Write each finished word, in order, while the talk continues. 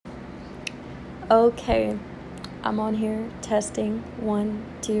Okay, I'm on here testing 1,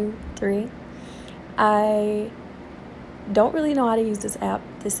 2, 3. I don't really know how to use this app.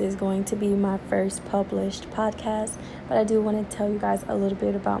 This is going to be my first published podcast, but I do want to tell you guys a little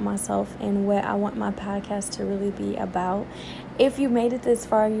bit about myself and what I want my podcast to really be about. If you made it this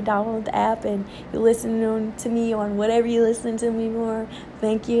far and you download the app and you're listening to me on whatever you listen to me for,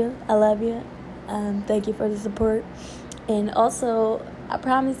 thank you. I love you. Thank you for the support. And also, I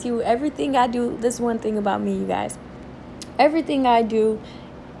promise you, everything I do, this is one thing about me, you guys. Everything I do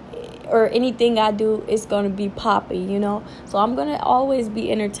or anything I do is going to be poppy, So I'm going to always be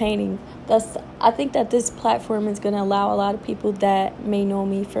entertaining. I think that this platform is going to allow a lot of people that may know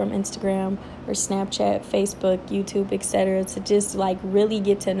me from Instagram or Snapchat, Facebook, YouTube, etc. to just really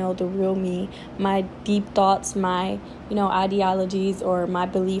get to know the real me, my deep thoughts, my, ideologies or my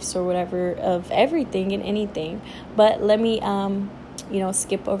beliefs or whatever of everything and anything. But let me,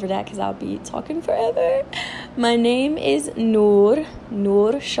 skip over that because I'll be talking forever. My name is Noor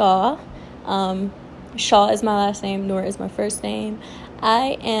Shah. Shah is my last name. Noor is my first name.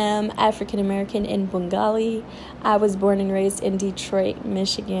 I am African American in Bengali. I was born and raised in Detroit,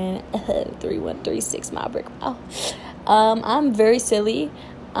 Michigan. 3136 mile brick mile. I'm very silly.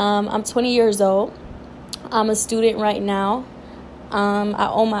 I'm 20 years old. I'm a student right now. I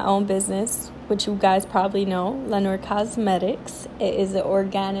own my own business, which you guys probably know, Lenore Cosmetics. It is an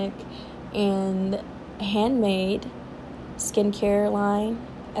organic and handmade skincare line,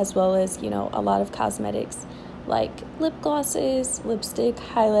 as well as, a lot of cosmetics like lip glosses, lipstick,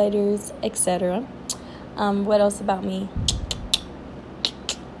 highlighters, etc. What else about me?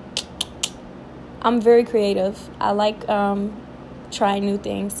 I'm very creative. I like trying new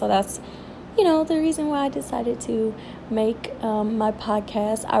things, so that's the reason why I decided to make my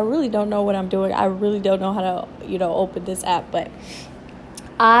podcast. I really don't know what I'm doing. I really don't know how to, open this app, but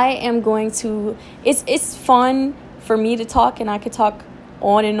I am going to, it's fun for me to talk, and I could talk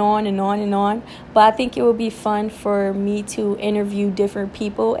on and on and on and on, but I think it would be fun for me to interview different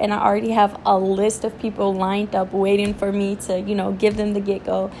people, and I already have a list of people lined up waiting for me to, give them the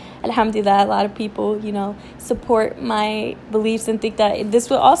get-go. Alhamdulillah, a lot of people, support my beliefs and think that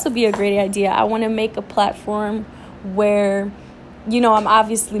this would also be a great idea. I want to make a platform where, I'm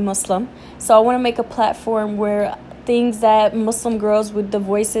obviously Muslim, so I want to make a platform where things that Muslim girls with the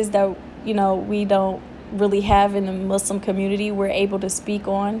voices that, we don't really have in the Muslim community, we're able to speak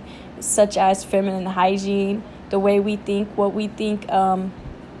on, such as feminine hygiene, the way we think, what we think,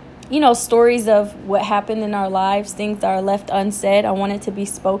 stories of what happened in our lives, things that are left unsaid. I want it to be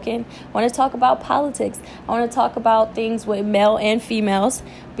spoken. I want to talk about politics. I want to talk about things with male and females,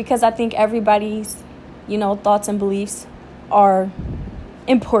 because I think everybody's, thoughts and beliefs are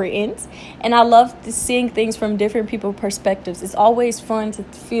important, and I love seeing things from different people's perspectives. It's always fun to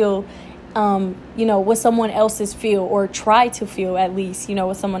feel what someone else's feel, or try to feel at least,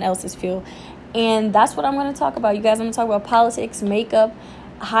 what someone else's feel. And that's what I'm going to talk about, you guys. I'm going to talk about politics, makeup,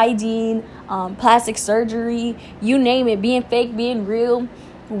 hygiene, plastic surgery, you name it, being fake, being real,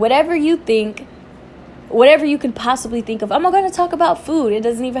 whatever you think, whatever you could possibly think of. I'm not going to talk about food. It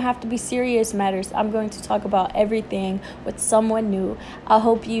doesn't even have to be serious matters. I'm going to talk about everything with someone new. I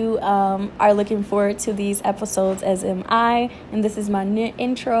hope you are looking forward to these episodes, as am I. And this is my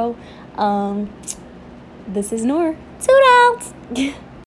intro. This is Noor. Toodles!